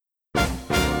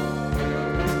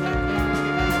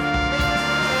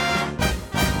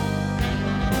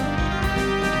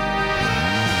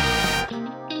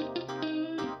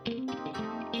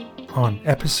On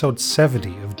episode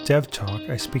 70 of Dev Talk,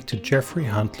 I speak to Jeffrey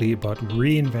Huntley about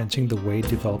reinventing the way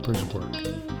developers work.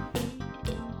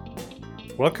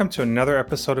 Welcome to another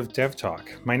episode of Dev Talk.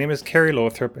 My name is Kerry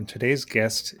Lothrop, and today's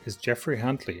guest is Jeffrey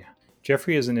Huntley.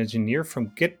 Jeffrey is an engineer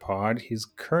from Gitpod. He's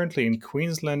currently in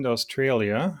Queensland,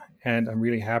 Australia, and I'm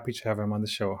really happy to have him on the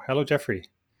show. Hello, Jeffrey.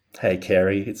 Hey,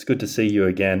 Kerry. It's good to see you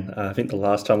again. I think the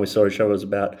last time we saw each other was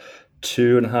about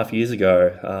 2.5 years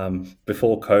ago,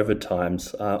 before COVID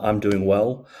times. I'm doing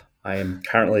well. I am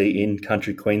currently in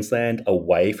country Queensland,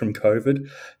 away from COVID,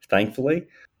 thankfully.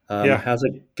 Yeah, How's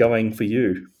it going for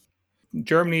you?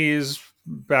 Germany is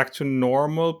back to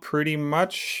normal pretty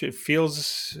much. It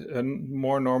feels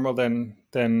more normal than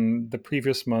the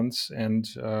previous months, and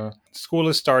school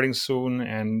is starting soon.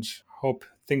 And hope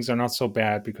things are not so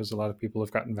bad because a lot of people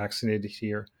have gotten vaccinated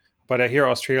here. But I hear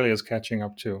Australia is catching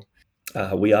up too.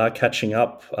 We are catching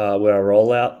up with our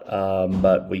rollout,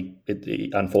 but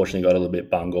it unfortunately got a little bit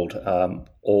bungled.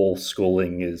 All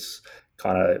schooling is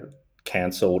kind of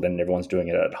cancelled and everyone's doing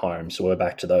it at home. So we're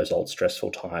back to those old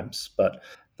stressful times. But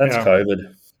that's Yeah,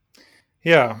 COVID.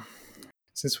 yeah.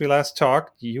 Since we last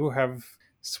talked, you have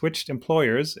switched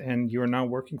employers and you are now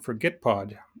working for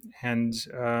Gitpod. And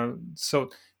so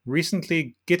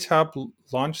recently, GitHub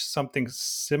launched something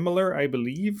similar, I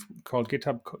believe, called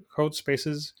GitHub Code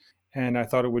Spaces. And I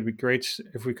thought it would be great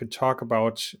if we could talk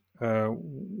about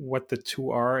what the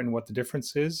two are and what the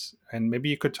difference is. And maybe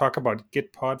you could talk about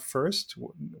Gitpod first.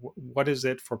 What is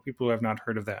it for people who have not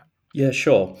heard of that? Yeah,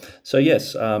 sure. So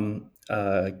yes, GitHub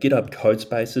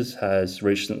Codespaces has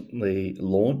recently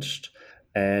launched,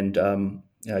 and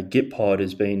Gitpod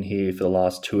has been here for the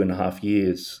last 2.5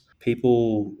 years.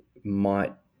 People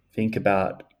might think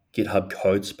about GitHub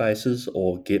Codespaces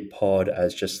or Gitpod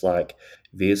as just like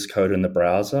VS Code in the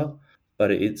browser,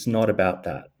 but it's not about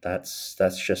that. That's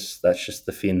just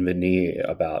the thin veneer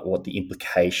about what the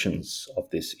implications of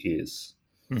this is.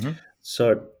 Hmm.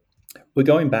 So we're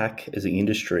going back as an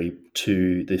industry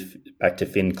back to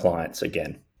thin clients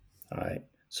again. All right.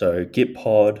 So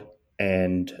Gitpod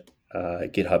and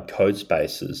GitHub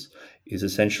Codespaces is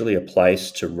essentially a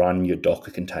place to run your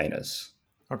Docker containers.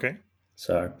 Okay.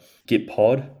 So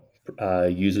Gitpod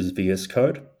uses VS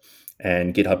Code,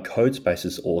 and GitHub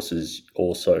Codespaces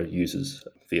also uses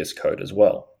VS Code as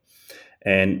well.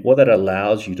 And what that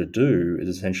allows you to do is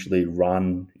essentially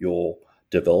run your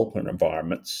development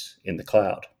environments in the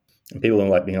cloud. And people are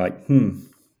like being like,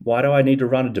 why do I need to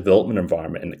run a development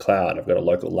environment in the cloud? I've got a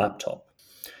local laptop.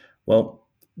 Well,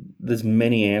 there's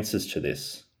many answers to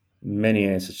this. Many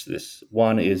answers to this.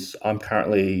 One is I'm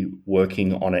currently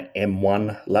working on an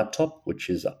M1 laptop, which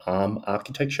is ARM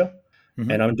architecture, Hmm.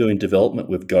 and I'm doing development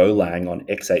with Golang on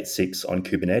x86 on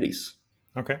Kubernetes.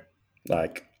 Okay.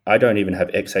 Like, I don't even have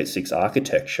x86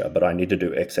 architecture, but I need to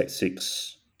do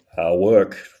x86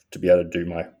 work to be able to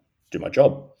do my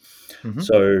job. Hmm.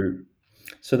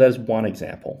 So that's one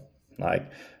example. Like,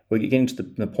 we're getting to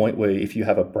the point where if you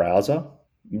have a browser,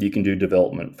 you can do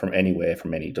development from anywhere,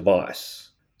 from any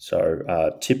device.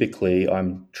 So typically,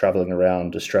 I'm traveling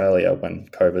around Australia when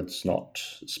COVID's not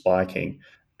spiking,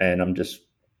 and I'm just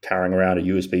carrying around a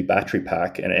USB battery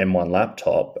pack and an M1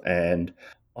 laptop, and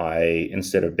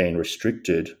instead of being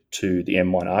restricted to the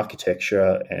M1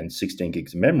 architecture and 16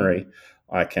 gigs of memory,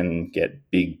 I can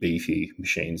get big, beefy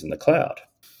machines in the cloud.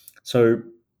 So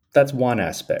that's one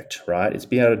aspect, right? It's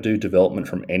being able to do development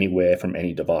from anywhere, from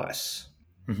any device.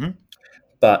 Hmm.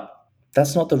 But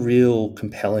that's not the real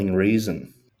compelling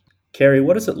reason. Kerry,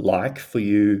 what is it like for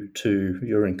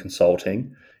you're in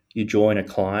consulting, you join a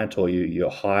client or you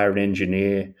hire an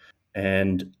engineer,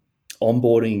 and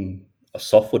onboarding a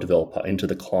software developer into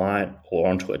the client or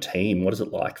onto a team, what is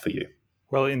it like for you?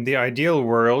 Well, in the ideal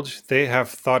world, they have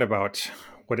thought about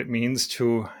what it means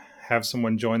to have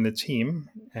someone join the team,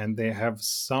 and they have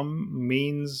some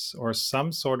means or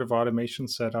some sort of automation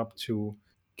set up to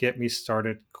get me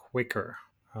started quicker.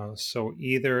 So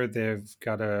either they've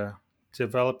got a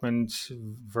development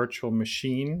virtual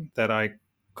machine that I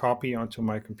copy onto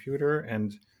my computer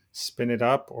and spin it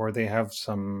up, or they have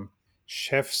some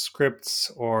chef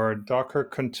scripts or Docker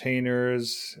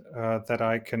containers that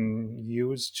I can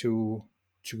use to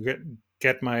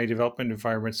get my development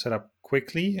environment set up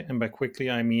quickly. And by quickly,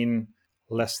 I mean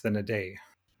less than a day.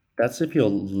 That's if you're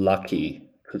lucky,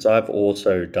 because I've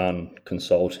also done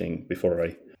consulting before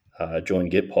I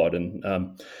joined Gitpod,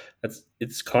 and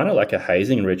it's kind of like a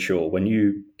hazing ritual when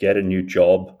you get a new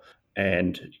job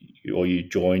or you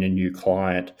join a new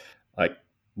client. Like,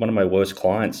 one of my worst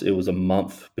clients, it was a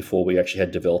month before we actually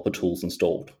had developer tools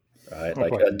installed. Right, Oh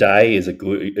like boy. a day is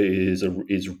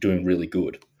doing really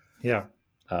good. Yeah.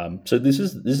 So this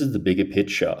is the bigger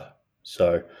picture.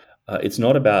 So It's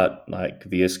not about like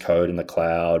VS Code in the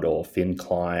cloud or thin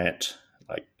client.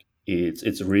 Like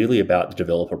it's really about the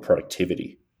developer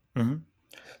productivity. Hmm.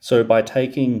 So by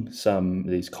taking some of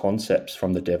these concepts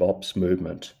from the DevOps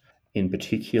movement, in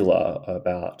particular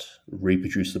about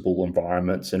reproducible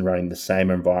environments and running the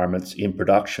same environments in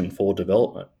production for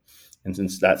development, and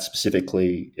since that's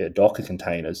specifically Docker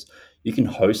containers, you can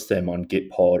host them on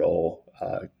Gitpod or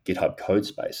GitHub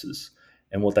Codespaces.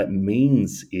 And what that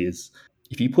means is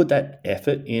if you put that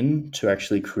effort in to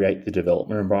actually create the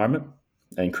development environment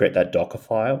and create that Docker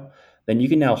file, then you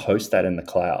can now host that in the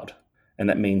cloud. And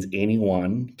that means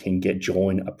anyone can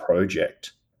join a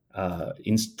project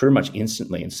pretty much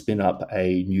instantly and spin up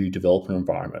a new development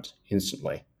environment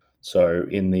instantly. So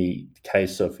in the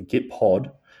case of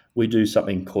Gitpod, we do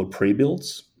something called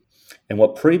pre-builds. And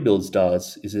what pre-builds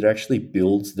does is it actually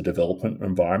builds the development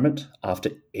environment after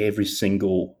every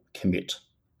single commit.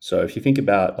 So if you think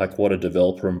about like what a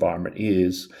developer environment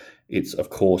is, it's of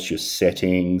course your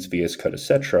settings, VS Code,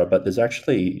 etc. But there's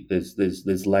actually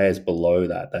there's layers below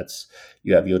that. That's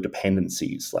you have your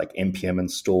dependencies like npm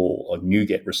install or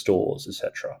NuGet restores,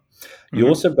 etc. You Hmm.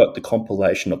 also have got the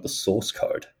compilation of the source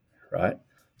code, right?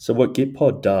 So what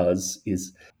Gitpod does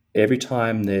is every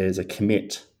time there's a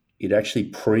commit, it actually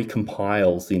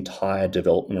pre-compiles the entire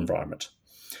development environment.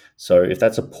 So if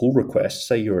that's a pull request,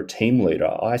 say you're a team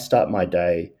leader, I start my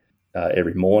day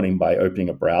every morning by opening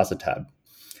a browser tab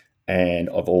and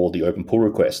of all the open pull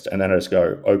requests, and then I just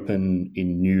go open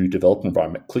in new development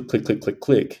environment, click, click, click, click,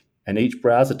 click, and each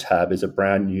browser tab is a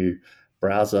brand new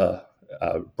browser,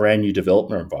 brand new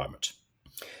development environment.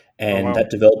 Oh, And wow. that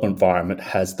development environment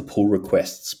has the pull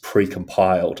requests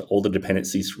pre-compiled, all the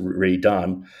dependencies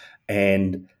redone,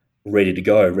 and ready to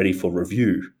go, ready for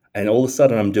review. And all of a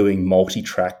sudden, I'm doing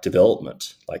multi-track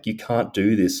development. Like you can't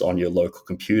do this on your local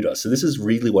computer. So this is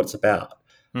really what it's about.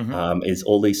 Hmm. Is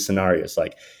all these scenarios.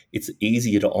 Like it's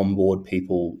easier to onboard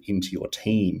people into your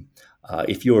team.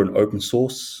 If you're an open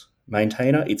source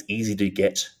maintainer, it's easy to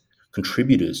get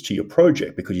contributors to your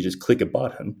project because you just click a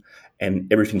button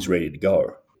and everything's ready to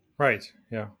go. Right.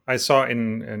 Yeah. I saw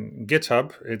in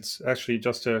GitHub, it's actually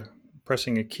just a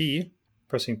pressing a key,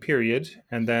 pressing period,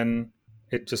 and then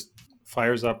it just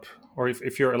fires up. Or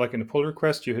if you're like in a pull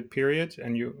request, you hit period,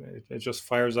 and it just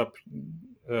fires up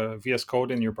VS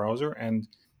Code in your browser, and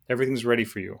everything's ready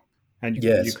for you. And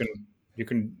Yes,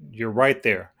 you're right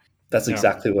there. that's Yeah.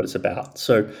 exactly what it's about.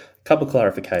 So, a couple of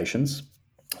clarifications.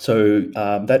 So,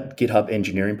 that GitHub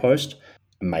engineering post,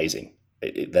 amazing.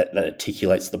 That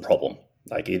articulates the problem.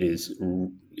 Like it is,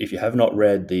 if you have not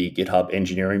read the GitHub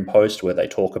engineering post where they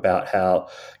talk about how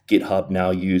GitHub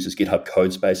now uses GitHub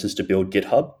code spaces to build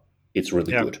GitHub, it's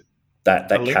really Yeah. good.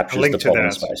 That A captures the link to problem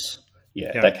that. space.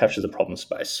 Yeah, Yeah. that captures the problem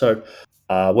space. So,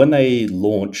 when they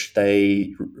launched,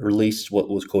 they released what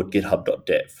was called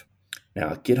GitHub.dev.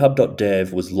 Now,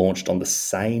 GitHub.dev was launched on the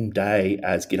same day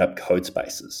as GitHub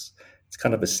Codespaces. It's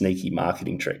kind of a sneaky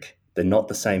marketing trick. They're not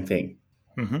the same thing.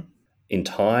 Hmm. In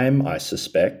time, I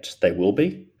suspect they will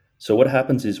be. So, what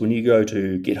happens is when you go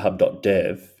to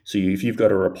github.dev, so if you've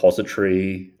got a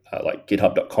repository like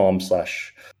github.com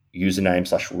slash username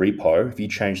slash repo, if you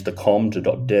change the com to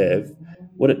 .dev,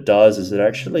 what it does is it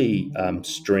actually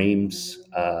streams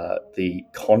the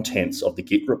contents of the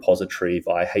Git repository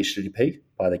via HTTP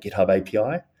by the GitHub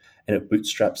API, and it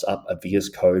bootstraps up a VS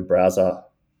Code browser,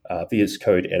 VS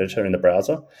Code editor in the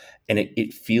browser, and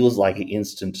it feels like an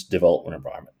instant development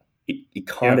environment. It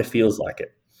kind Yeah. of feels like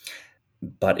it,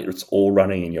 but it's all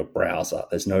running in your browser.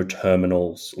 There's no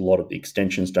terminals. A lot of the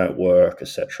extensions don't work,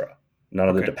 etc. None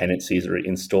of the Okay. dependencies are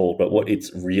installed. But what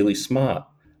it's really smart,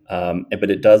 but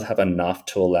it does have enough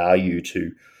to allow you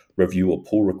to review a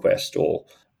pull request or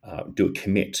do a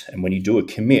commit. And when you do a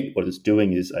commit, what it's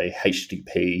doing is a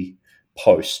HTTP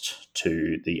post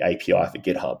to the API for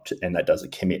GitHub, and that does a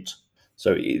commit.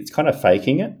 So it's kind of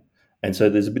faking it. And so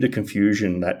there's a bit of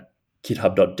confusion that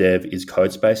GitHub.dev is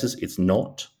code spaces. It's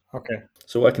not. Okay.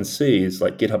 So what I can see is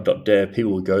like GitHub.dev,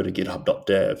 people will go to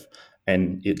GitHub.dev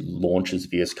and it launches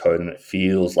VS Code and it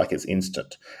feels like it's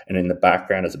instant. And in the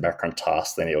background, as a background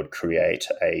task, then it would create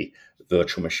a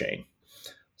virtual machine.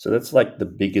 So that's like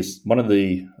one of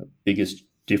the biggest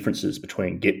differences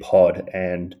between Gitpod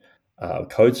and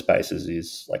Codespaces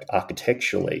is like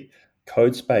architecturally,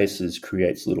 Codespaces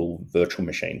creates little virtual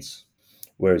machines,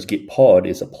 whereas Gitpod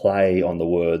is a play on the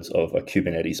words of a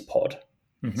Kubernetes pod.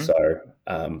 Hmm. So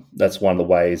that's one of the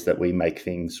ways that we make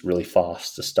things really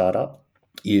fast to start up.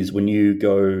 Is when you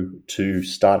go to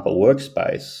start up a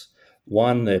workspace,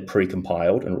 one, they're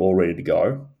pre-compiled and all ready to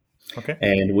go, Okay.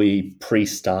 and we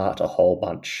pre-start a whole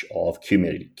bunch of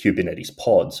Kubernetes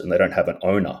pods, and they don't have an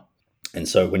owner. And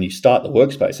so when you start the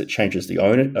workspace, it changes the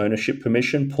ownership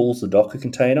permission, pulls the Docker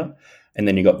container, and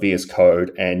then you've got VS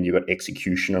Code and you've got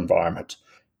execution environment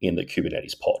in the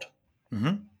Kubernetes pod.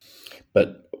 Mm-hmm.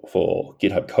 But for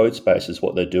GitHub Codespaces,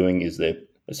 what they're doing is they're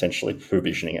essentially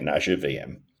provisioning an Azure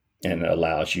VM, and it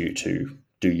allows you to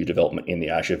do your development in the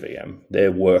Azure VM.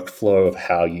 Their workflow of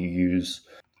how you use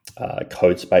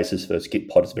Codespaces versus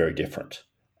Gitpod is very different.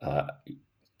 Uh,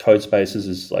 Codespaces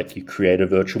is like you create a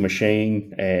virtual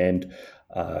machine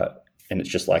uh, and it's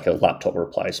just like a laptop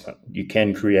replacement. You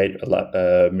can create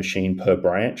a machine per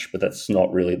branch, but that's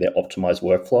not really their optimized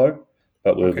workflow.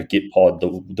 But Okay. with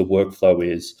Gitpod, the workflow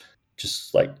is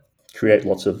just like create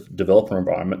lots of developer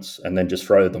environments and then just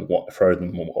throw them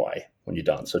away when you're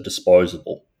done. So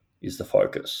disposable is the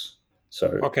focus. So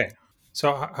Okay.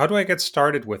 So how do I get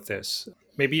started with this?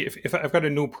 Maybe if I've got a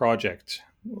new project,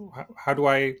 how do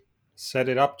I set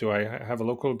it up? Do I have a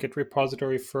local Git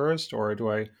repository first, or do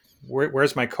I?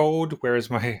 Where's my code? Where's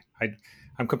my?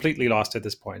 I'm completely lost at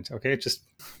this point. Okay, just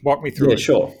walk me through yeah, it.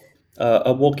 sure.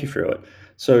 I'll walk you through it.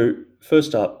 So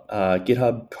first up,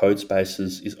 GitHub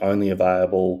Codespaces is only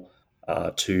available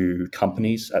to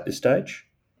companies at this stage,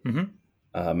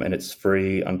 Mm-hmm. and it's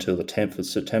free until the 10th of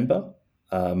September.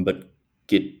 But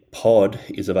Gitpod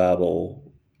is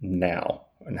available now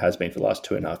and has been for the last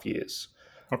 2.5 years.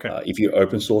 Okay. If you're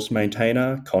open source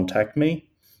maintainer, contact me,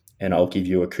 and I'll give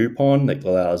you a coupon that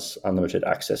allows unlimited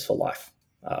access for life.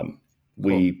 Cool.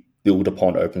 We build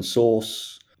upon open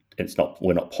source.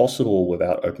 We're not possible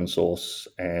without open source,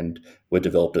 and we're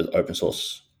developed as open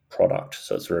source product.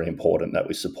 So it's very important that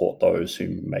we support those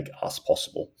who make us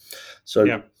possible. So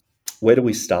Yeah. where do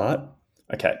we start?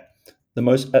 Okay, the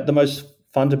most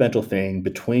fundamental thing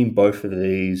between both of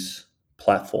these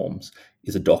platforms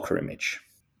is a Docker image.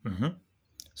 Mm-hmm.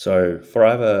 So for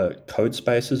either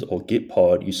Codespaces or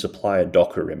Gitpod, you supply a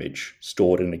Docker image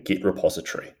stored in a Git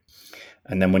repository.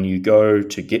 And then when you go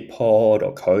to Gitpod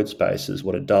or Codespaces,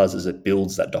 what it does is it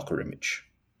builds that Docker image.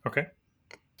 Okay.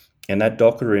 And that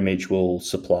Docker image will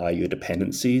supply your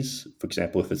dependencies. For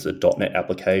example, if it's a .NET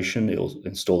application, it'll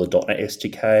install the .NET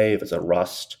SDK. If it's a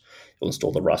Rust, it'll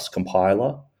install the Rust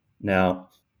compiler. Now,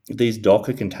 these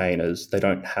Docker containers, they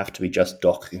don't have to be just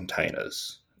Docker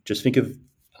containers. Just think of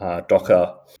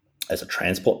Docker as a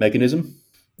transport mechanism,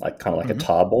 like kind of like a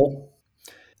Mm-hmm. tarball.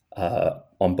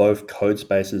 On both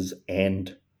Codespaces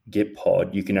and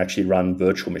Gitpod, you can actually run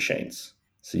virtual machines.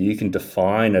 So you can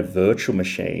define a virtual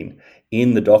machine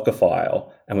in the Docker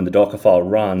file, and when the Docker file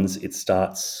runs, it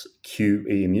starts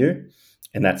QEMU,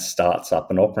 and that starts up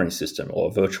an operating system or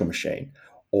a virtual machine.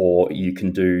 Or you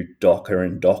can do Docker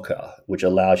and Docker, which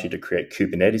allows you to create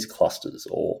Kubernetes clusters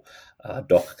or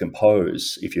Docker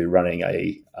Compose if you're running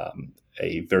a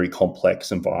very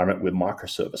complex environment with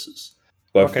microservices.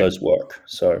 Both of Okay. those work.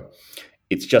 So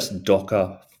it's just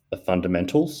Docker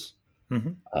fundamentals.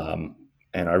 Mm-hmm. Um,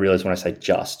 and I realize when I say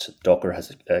just, Docker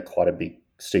has quite a big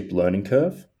steep learning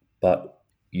curve, but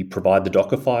you provide the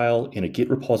Docker file in a Git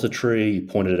repository, you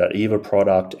point it at either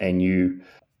product, and you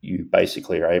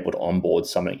basically are able to onboard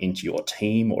someone into your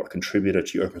team or a contributor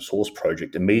to your open source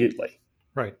project immediately.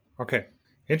 Right. Okay.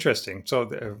 Interesting. So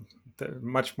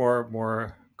much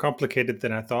more complicated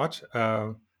than I thought,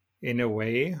 in a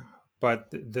way, but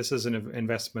this is an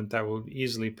investment that will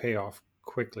easily pay off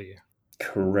quickly.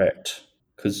 Correct,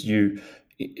 because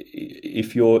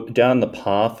if you're down the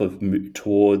path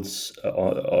towards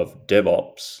of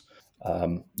DevOps,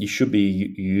 you should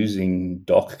be using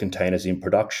Docker containers in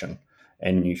production,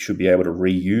 and you should be able to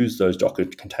reuse those Docker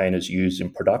containers used in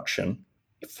production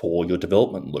for your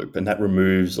development loop, and that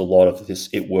removes a lot of this.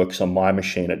 It works on my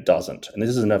machine, it doesn't, and this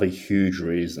is another huge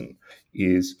reason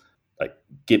is like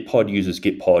Gitpod uses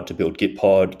Gitpod to build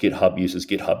Gitpod, GitHub uses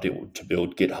GitHub to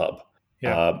build GitHub.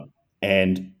 Yeah. Um,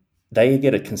 and they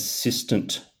get a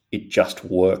consistent it just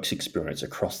works experience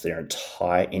across their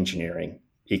entire engineering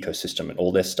ecosystem and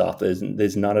all their stuff. There's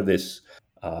none of this.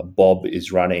 Bob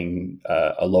is running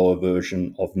a lower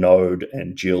version of Node,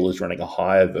 and Jill is running a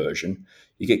higher version.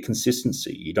 You get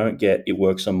consistency. You don't get it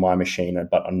works on my machine,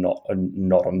 but not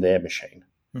on their machine.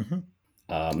 Hmm.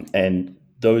 And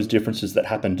those differences that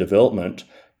happen in development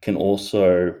can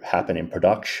also happen in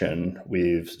production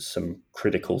with some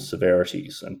critical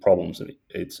severities and problems. And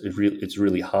it's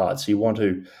really hard. So you want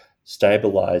to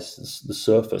stabilize the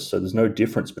surface so there's no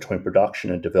difference between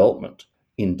production and development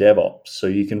in DevOps. So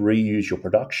you can reuse your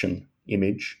production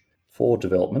image for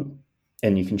development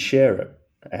and you can share it.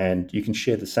 And you can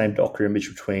share the same Docker image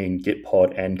between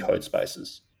Gitpod and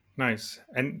Codespaces. Nice.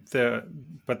 And the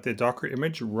Docker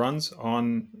image runs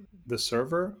on the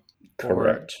server, or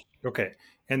Correct. okay.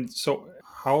 And so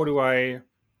how do I?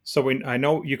 So when I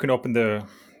know you can open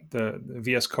the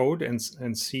VS Code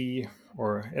and see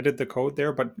or edit the code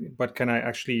there, but can I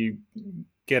actually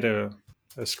get a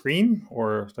screen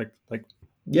or like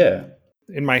Yeah,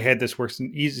 in my head this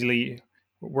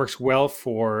works well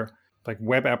for like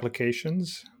web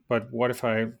applications, but what if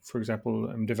I, for example,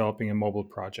 am developing a mobile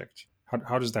project?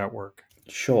 How does that work?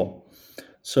 sure.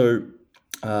 So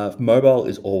mobile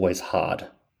is always hard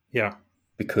Yeah,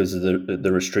 because of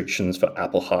the restrictions for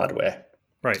Apple hardware,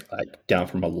 right. like down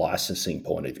from a licensing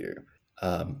point of view.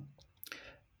 Um,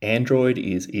 Android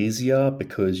is easier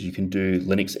because you can do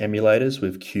Linux emulators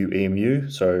with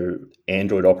QEMU. So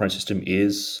Android operating system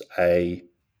is a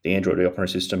the Android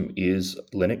operating system is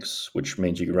Linux, which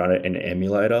means you can run it in an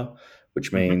emulator, which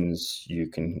Hmm. means you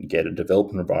can get a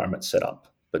development environment set up.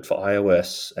 But for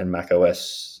iOS and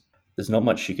macOS, there's not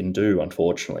much you can do,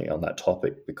 unfortunately, on that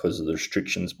topic because of the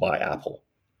restrictions by Apple,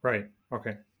 Right.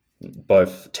 Okay.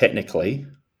 both technically,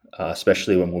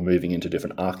 especially when we're moving into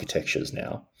different architectures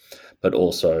now, but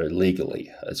also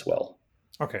legally as well.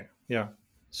 Okay. Yeah.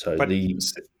 So But the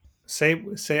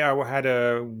say I had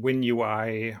a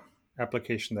WinUI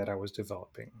application that I was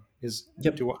developing. Is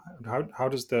Yep, do how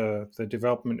does the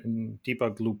development and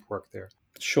debug loop work there?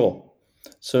 sure.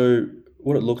 So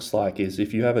what it looks like is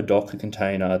if you have a Docker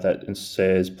container that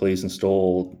says please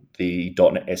install the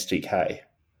 .NET SDK,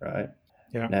 right?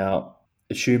 Yeah. Now,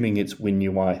 assuming it's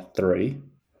WinUI 3,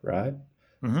 right?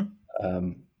 Hmm.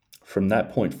 Um, from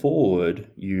that point forward,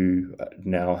 you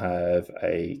now have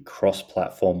a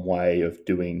cross-platform way of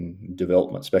doing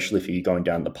development, especially if you're going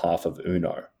down the path of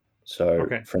Uno. So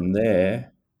Okay. from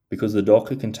there, because the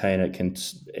Docker container can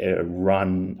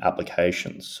run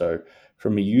applications. So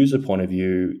from a user point of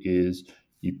view, is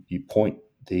you point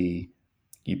the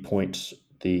you point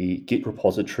the Git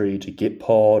repository to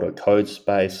Gitpod or code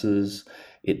spaces.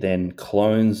 It then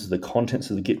clones the contents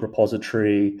of the Git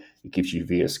repository. It gives you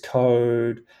VS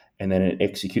Code, and then it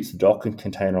executes the Docker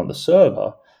container on the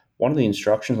server. One of the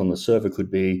instructions on the server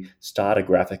could be start a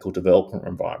graphical development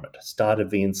environment, start a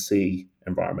VNC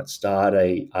environment, start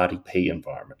a RDP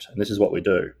environment. And this is what we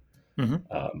do. Hmm.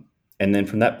 Um, and then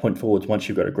from that point forwards, once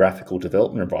you've got a graphical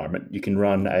development environment, you can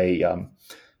run a,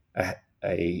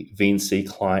 a VNC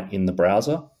client in the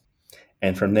browser.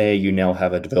 And from there, you now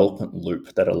have a development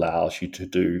loop that allows you to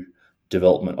do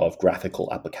development of graphical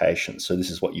applications. So this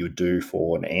is what you would do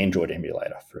for an Android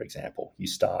emulator, for example. You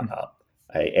start up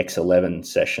a X11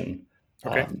 session,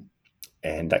 Okay. um,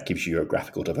 and that gives you a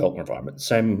graphical development environment.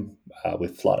 Same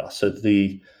with Flutter. So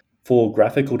the for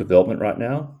graphical development right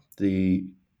now, the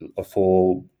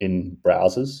for in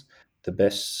browsers, the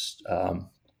best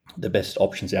the best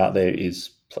options out there is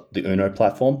the Uno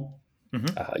platform, Hmm.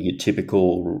 your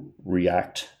typical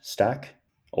React stack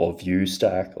or Vue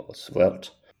stack or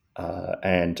Svelte,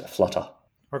 and Flutter.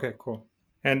 Okay. Cool.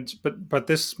 And but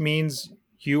this means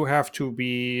you have to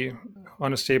be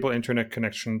on a stable internet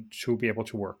connection to be able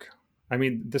to work. I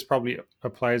mean, this probably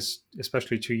applies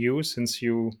especially to you since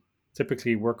you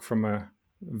typically work from a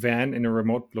van in a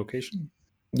remote location.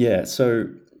 Yeah, so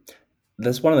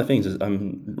that's one of the things is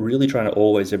I'm really trying to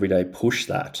always every day push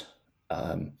that,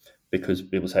 um, because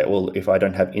people say, well, if I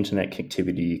don't have internet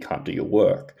connectivity, you can't do your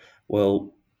work.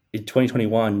 Well, in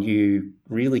 2021, you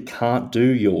really can't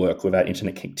do your work without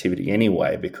internet connectivity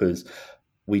anyway, because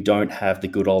we don't have the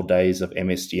good old days of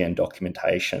MSDN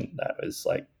documentation that was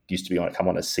like used to be on come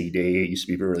on a CD. It used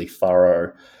to be really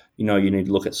thorough. You need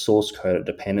to look at source code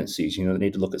dependencies. You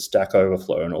need to look at Stack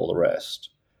Overflow and all the rest.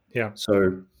 Yeah.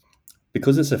 So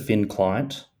because it's a thin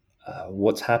client,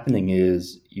 what's happening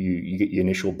is you get your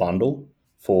initial bundle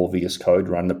for VS Code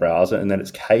run the browser, and then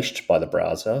it's cached by the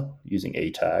browser using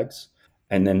e tags,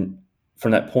 and then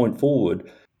from that point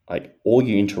forward, like all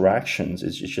your interactions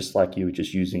is just like you were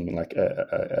just using like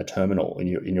a terminal in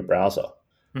your browser.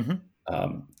 Hmm.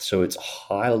 So it's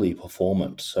highly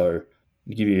performant. So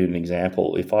to give you an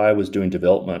example, if I was doing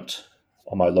development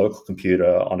on my local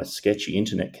computer on a sketchy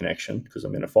internet connection because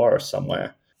I'm in a forest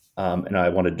somewhere, and I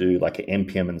want to do like an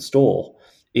npm install,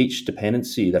 each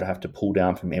dependency that I have to pull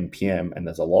down from npm, and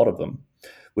there's a lot of them,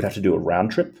 would have to do a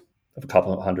round trip of a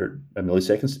couple of hundred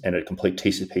milliseconds and a complete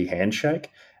TCP handshake.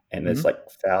 And there's Hmm. like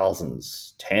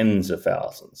thousands, tens of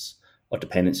thousands of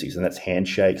dependencies, and that's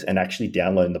handshakes and actually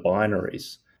downloading the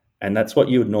binaries. And that's what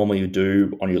you would normally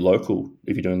do on your local,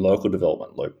 if you're doing local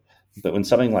development loop. But when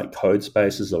something like code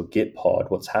spaces or Gitpod,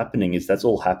 what's happening is that's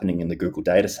all happening in the Google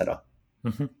data center.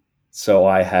 Hmm. So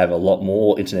I have a lot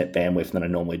more internet bandwidth than I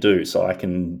normally do. So I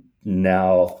can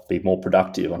now be more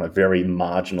productive on a very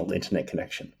marginal internet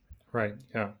connection. Right.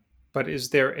 Yeah. But is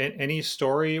there any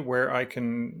story where I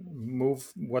can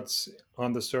move what's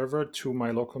on the server to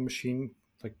my local machine,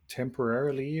 like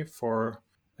temporarily for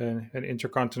an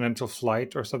intercontinental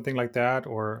flight or something like that,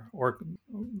 or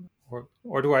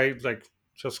do I like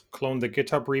just clone the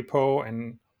GitHub repo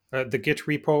and the Git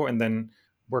repo and then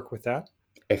work with that?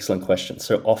 Excellent question.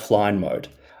 So offline mode,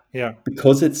 Yeah.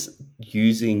 because it's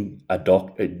using a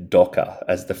Docker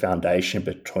as the foundation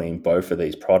between both of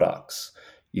these products,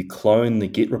 you clone the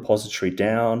Git repository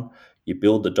down, you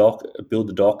build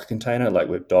the Docker container like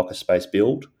with Docker space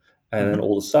build, and then Hmm.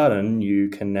 all of a sudden you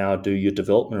can now do your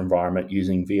development environment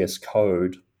using VS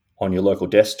Code on your local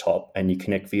desktop, and you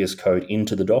connect VS Code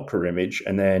into the Docker image,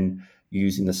 and then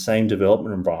using the same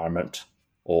development environment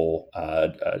or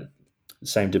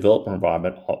same development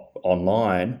environment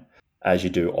online as you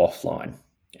do offline.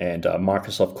 And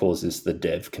Microsoft calls this the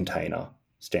dev container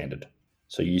standard.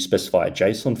 So you specify a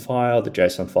JSON file, the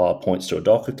JSON file points to a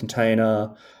Docker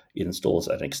container, it installs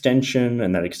an extension,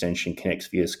 and that extension connects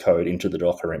VS Code into the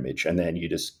Docker image. And then you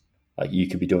just, like, you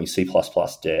could be doing C++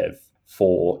 dev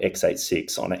for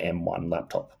x86 on an M1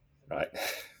 laptop, right?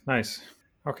 Nice.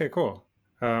 Okay, cool.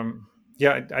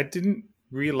 Yeah, I didn't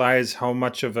realize how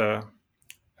much of a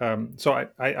so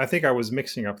I think I was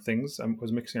mixing up things. I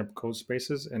was mixing up code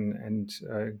spaces and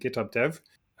GitHub Dev,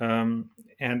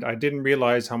 and I didn't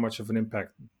realize how much of an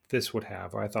impact this would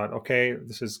have. I thought, okay,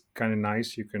 this is kind of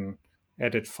nice. You can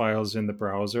edit files in the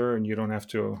browser, and you don't have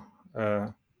to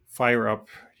fire up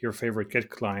your favorite Git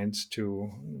clients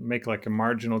to make like a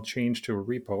marginal change to a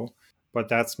repo. But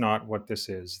that's not what this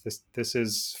is. This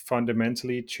is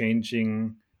fundamentally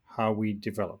changing how we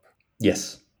develop.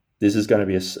 Yes, this is going to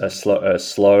be a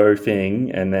slow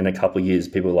thing, and then a couple of years,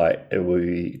 people like it will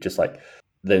be just like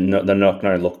they're not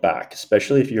going to look back.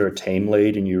 Especially if you're a team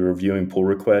lead and you're reviewing pull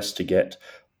requests to get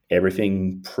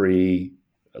everything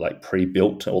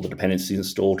pre-built, all the dependencies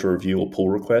installed to review a pull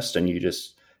request, and you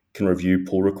just can review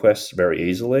pull requests very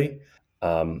easily.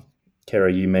 Um,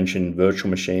 Kara, you mentioned virtual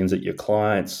machines at your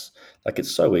clients. Like,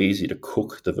 it's so easy to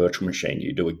cook the virtual machine.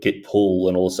 You do a git pull,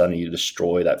 and all of a sudden you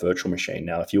destroy that virtual machine.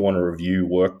 Now, if you want to review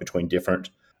work between different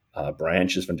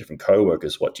branches from different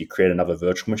coworkers, what do you create another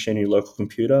virtual machine in your local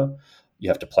computer? You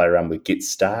have to play around with git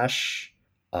stash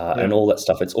and Yeah. all that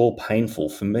stuff. It's all painful.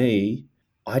 For me,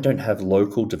 I don't have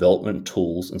local development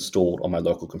tools installed on my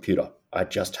local computer. I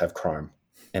just have Chrome.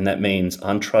 And that means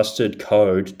untrusted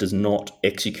code does not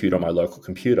execute on my local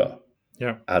computer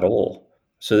Yeah. at all.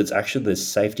 So it's actually there's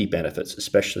safety benefits,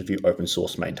 especially if you're open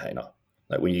source maintainer,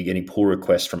 like when you're getting pull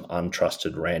requests from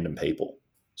untrusted random people.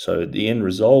 So the end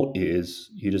result is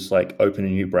you just like open a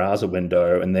new browser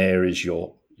window, and there is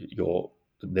your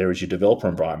developer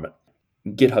environment.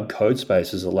 GitHub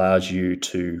Codespaces allows you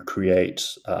to create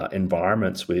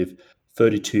environments with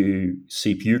 32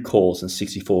 CPU cores and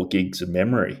 64 gigs of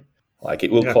memory. Like,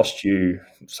 it will Yeah. cost you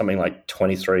something like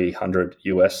 2,300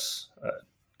 US.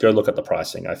 Go look at the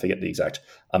pricing. I forget the exact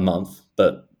a month,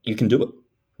 but you can do it,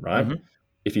 right? Hmm.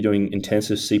 If you're doing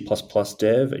intensive C++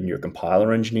 dev and you're a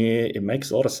compiler engineer, it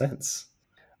makes a lot of sense.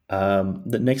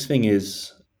 The next thing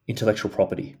is intellectual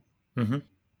property. Hmm.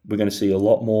 We're going to see a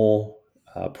lot more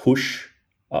push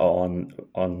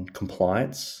on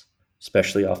compliance,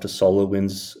 especially after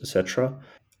SolarWinds, etc.,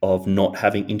 of not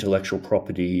having intellectual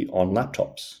property on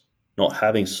laptops, not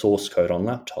having source code on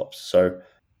laptops. So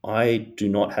I do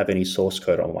not have any source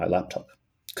code on my laptop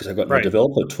because I've got no Right.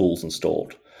 developer tools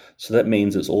installed. So that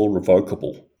means it's all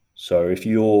revocable. So if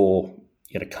you're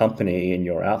in a company and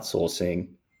you're outsourcing,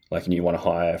 like, and you want to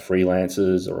hire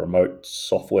freelancers or remote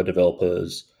software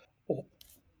developers or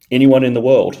anyone in the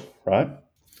world, right?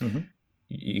 Hmm.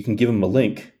 You can give them a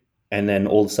link, and then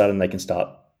all of a sudden they can start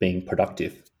being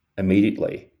productive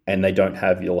immediately, and they don't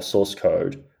have your source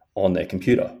code on their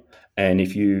computer. And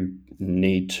if you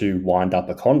need to wind up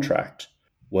a contract,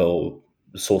 well,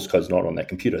 the source code's not on their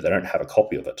computer. They don't have a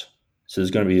copy of it. So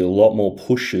there's going to be a lot more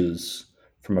pushes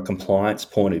from a compliance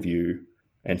point of view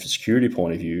and for security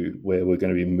point of view, where we're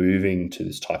going to be moving to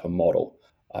this type of model.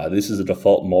 This is a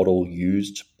default model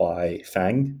used by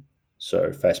FANG, so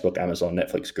Facebook, Amazon,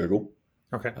 Netflix, Google,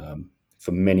 Okay.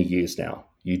 for many years now.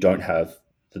 You don't have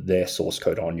their source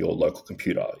code on your local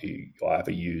computer. You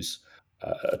either use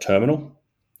a terminal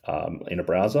in a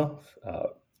browser,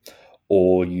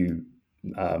 or you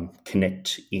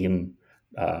connect in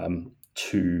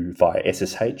to via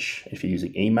SSH. If you're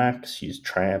using Emacs, use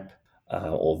Tramp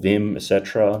or Vim,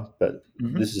 etc. But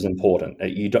Hmm. this is important.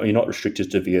 You're not restricted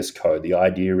to VS Code. The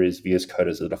idea is VS Code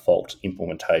is a default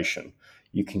implementation.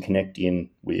 You can connect in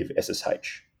with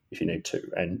SSH if you need to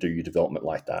and do your development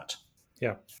like that.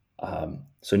 Yeah.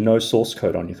 So no source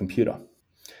code on your computer.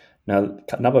 Now,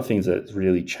 a number of things that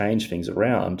really change things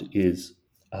around is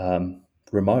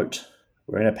remote.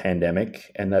 We're in a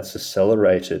pandemic, and that's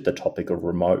accelerated the topic of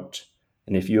remote.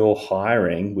 And if you're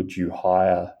hiring, would you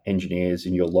hire engineers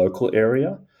in your local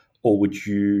area, or would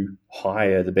you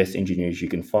hire the best engineers you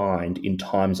can find in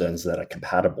time zones that are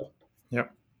compatible? Yeah.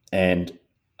 And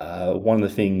one of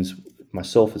the things,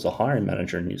 myself as a hiring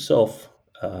manager and yourself,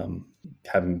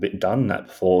 having done that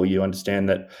before, you understand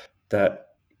that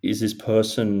is this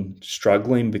person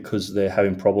struggling because they're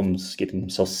having problems getting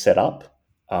themselves set up,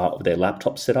 their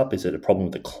laptop set up? Is it a problem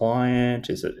with the client?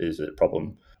 Is it a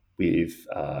problem with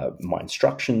my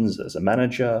instructions as a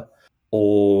manager,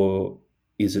 or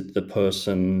is it the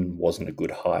person wasn't a good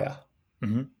hire?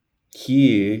 Hmm.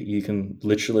 Here you can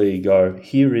literally go,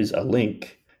 here is a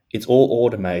link. It's all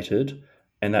automated,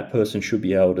 and that person should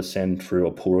be able to send through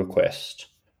a pull request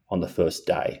on the first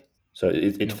day. So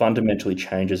it Yeah. fundamentally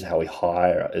changes how we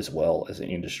hire as well as an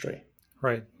industry.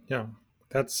 Right. Yeah.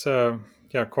 That's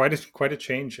yeah, quite a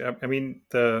change. I mean,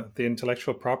 the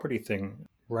intellectual property thing.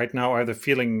 Right now, I have the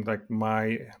feeling like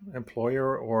my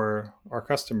employer or our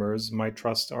customers might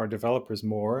trust our developers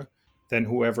more than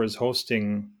whoever is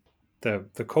hosting the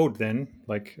code. Then,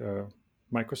 like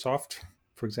Microsoft,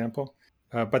 for example.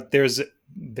 But there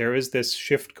is this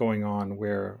shift going on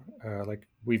where like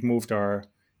we've moved our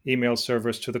email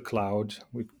servers to the cloud.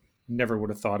 We never would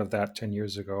have thought of that 10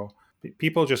 years ago.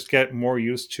 People just get more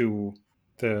used to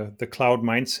the cloud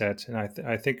mindset, and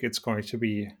I think it's going to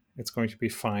be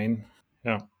fine.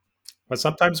 Yeah, but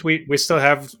sometimes we still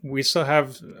have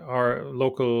our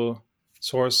local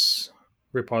source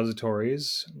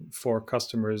repositories for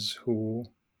customers who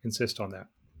insist on that.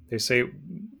 They say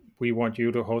we want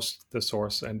you to host the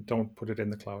source and don't put it in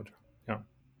the cloud. Yeah,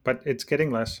 but it's getting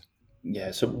less.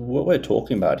 Yeah, so what we're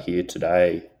talking about here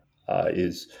today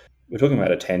is we're talking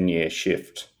about a 10-year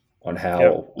shift on Yeah.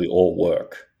 how we all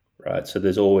work, right? So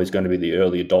there's always going to be the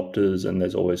early adopters, and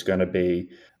there's always going to be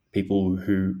people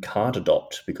who can't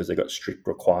adopt because they've got strict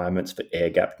requirements for air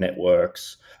gap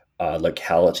networks,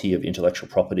 locality of intellectual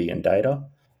property and data.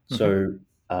 Hmm. So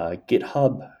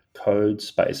GitHub Code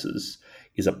Spaces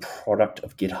is a product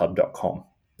of GitHub.com.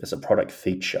 It's a product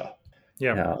feature.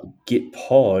 Yeah. Now,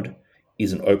 Gitpod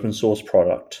is an open source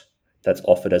product that's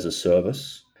offered as a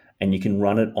service, and you can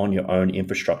run it on your own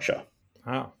infrastructure.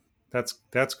 Ah, that's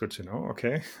good to know.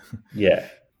 Okay. Yeah.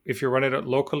 If you run it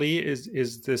locally,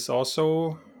 is this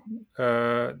also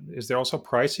is there also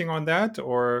pricing on that,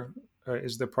 or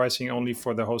is the pricing only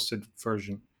for the hosted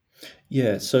version?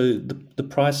 Yeah. So the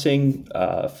pricing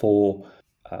for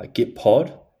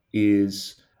Gitpod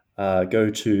is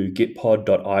go to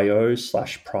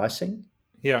gitpod.io/pricing.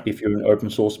 Yeah. If you're an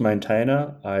open source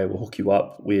maintainer, I will hook you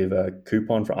up with a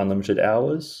coupon for unlimited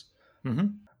hours. Hmm.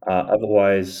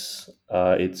 Otherwise,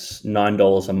 it's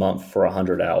 $9 a month for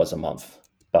 100 hours a month.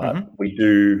 But Hmm. we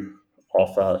do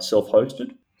offer self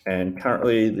hosted. And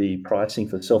currently, the pricing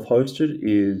for self hosted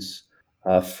is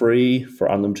free for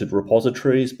unlimited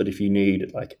repositories. But if you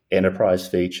need like enterprise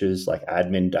features like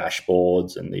admin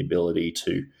dashboards and the ability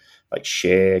to like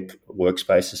share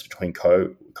workspaces between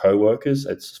co-workers,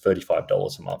 it's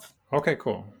 $35 a month. Okay,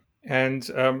 cool. And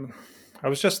I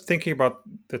was just thinking about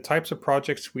the types of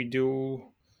projects we do.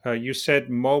 You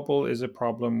said mobile is a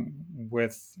problem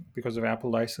with because of Apple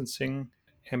licensing.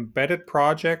 Embedded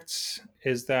projects,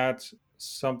 is that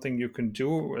something you can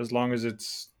do as long as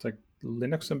it's like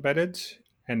Linux embedded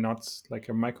and not like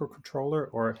a microcontroller,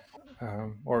 or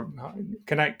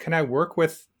can I work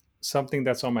with something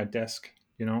that's on my desk?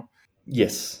 You know?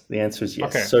 Yes, the answer is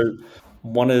yes. Okay. So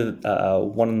one of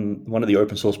the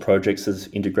open source projects that's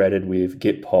integrated with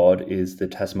Gitpod is the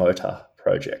Tasmota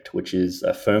project, which is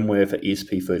a firmware for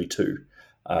ESP32,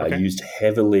 Okay. used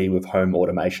heavily with home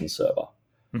automation server.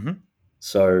 Hmm.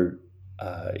 So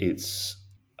it's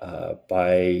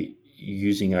by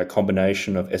using a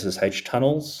combination of SSH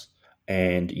tunnels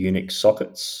and Unix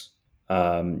sockets,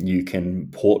 you can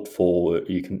port forward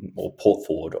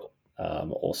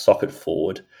or socket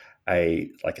forward a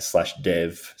like a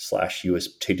 /dev/us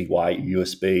TTY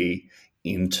USB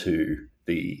into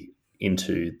the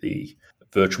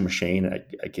virtual machine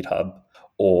at GitHub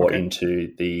or Okay.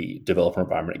 into the developer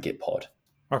environment at Gitpod.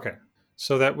 Okay.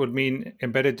 So that would mean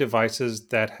embedded devices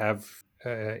that have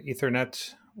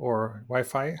Ethernet or Wi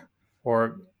Fi,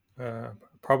 or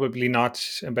probably not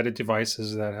embedded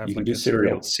devices that You have can like do a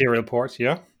serial. serial port.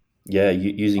 Yeah. Yeah,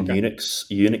 using Okay. Unix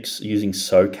using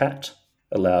SOCAT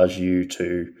allows you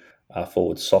to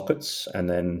forward sockets, and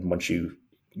then once you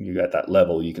at that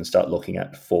level, you can start looking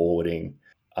at forwarding.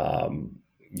 Um,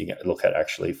 you can look at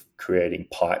actually creating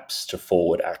pipes to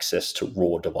forward access to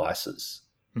raw devices.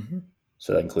 Hmm.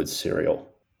 So that includes serial.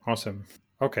 Awesome.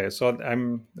 Okay. So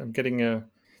I'm getting a.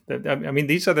 I mean,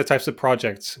 these are the types of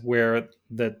projects where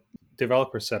the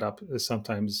developer setup is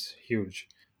sometimes huge.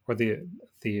 or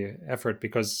the effort,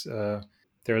 because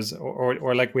there's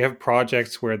or like we have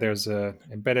projects where there's a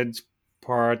embedded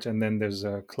part, and then there's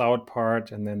a cloud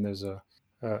part, and then there's a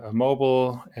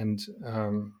mobile, and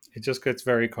it just gets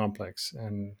very complex.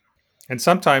 And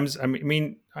sometimes,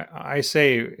 I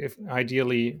say, if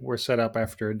ideally we're set up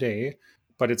after a day,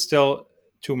 but it's still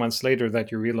 2 months later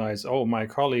that you realize, oh, my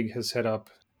colleague has set up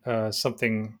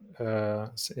something.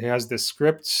 He has this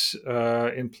script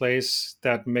in place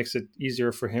that makes it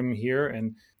easier for him here.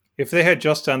 And if they had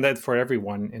just done that for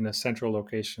everyone in a central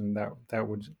location, that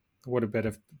would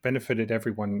have benefited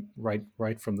everyone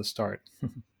right from the start.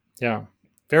 Yeah,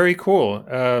 very cool.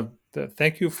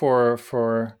 Thank you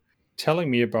for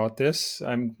telling me about this.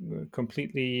 I'm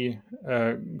completely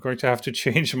going to have to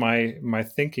change my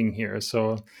thinking here.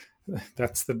 So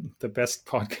that's the best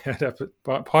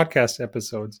podcast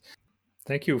episodes.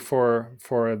 Thank you for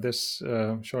this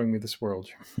showing me this world.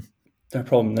 No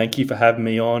problem. Thank you for having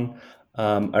me on.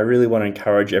 I really want to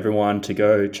encourage everyone to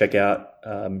go check out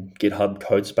GitHub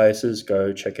Codespaces,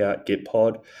 go check out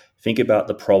Gitpod. Think about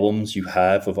the problems you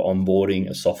have of onboarding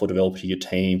a software developer to your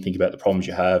team. Think about the problems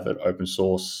you have at open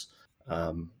source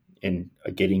and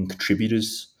getting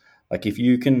contributors. Like if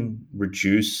you can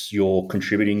reduce your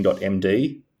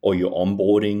contributing.md or your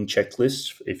onboarding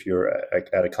checklist, if you're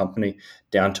at a company,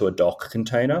 down to a Docker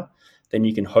container, then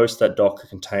you can host that Docker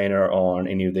container on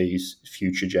any of these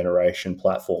future generation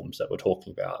platforms that we're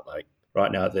talking about. Like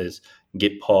right now, there's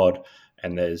Gitpod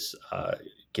and there's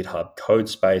GitHub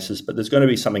Codespaces, but there's going to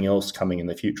be something else coming in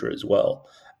the future as well.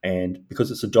 And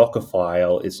because it's a Docker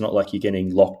file, it's not like you're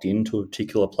getting locked into a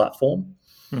particular platform.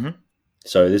 Mm-hmm.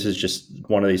 So this is just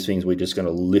one of these things we're just going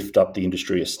to lift up the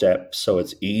industry a step so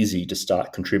it's easy to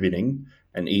start contributing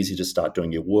and easy to start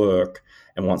doing your work.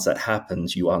 And once that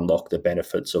happens, you unlock the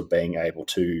benefits of being able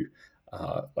to,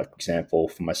 like example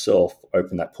for myself,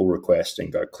 open that pull request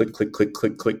and go click, click, click,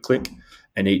 click, click, click.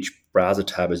 And each browser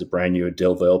tab is a brand new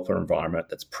developer environment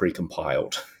that's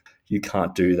pre-compiled. You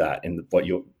can't do that in what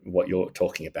you're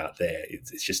talking about there.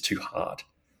 It's just too hard.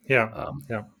 Yeah.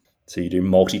 So you do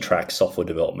multi-track software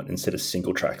development instead of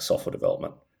single-track software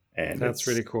development. And that's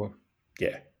really cool.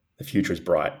 Yeah, the future is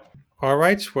bright. All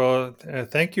right. Well,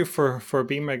 thank you for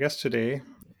being my guest today.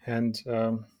 And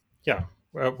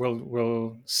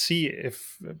we'll see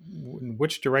in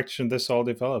which direction this all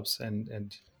develops.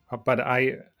 But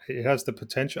it has the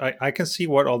potential. I can see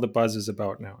what all the buzz is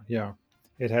about now. Yeah,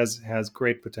 it has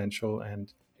great potential,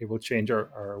 and it will change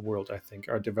our world. I think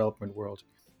our development world.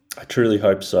 I truly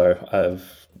hope so.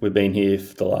 We've been here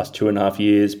for the last 2.5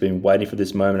 years, been waiting for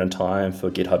this moment in time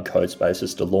for GitHub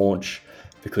Codespaces to launch,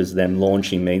 because them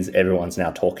launching means everyone's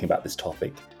now talking about this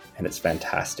topic, and it's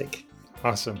fantastic.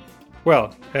 Awesome.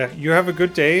 Well, you have a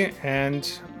good day,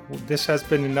 and this has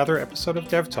been another episode of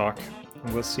Dev Talk,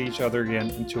 and we'll see each other again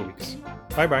in 2 weeks.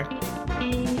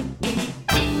 Bye-bye.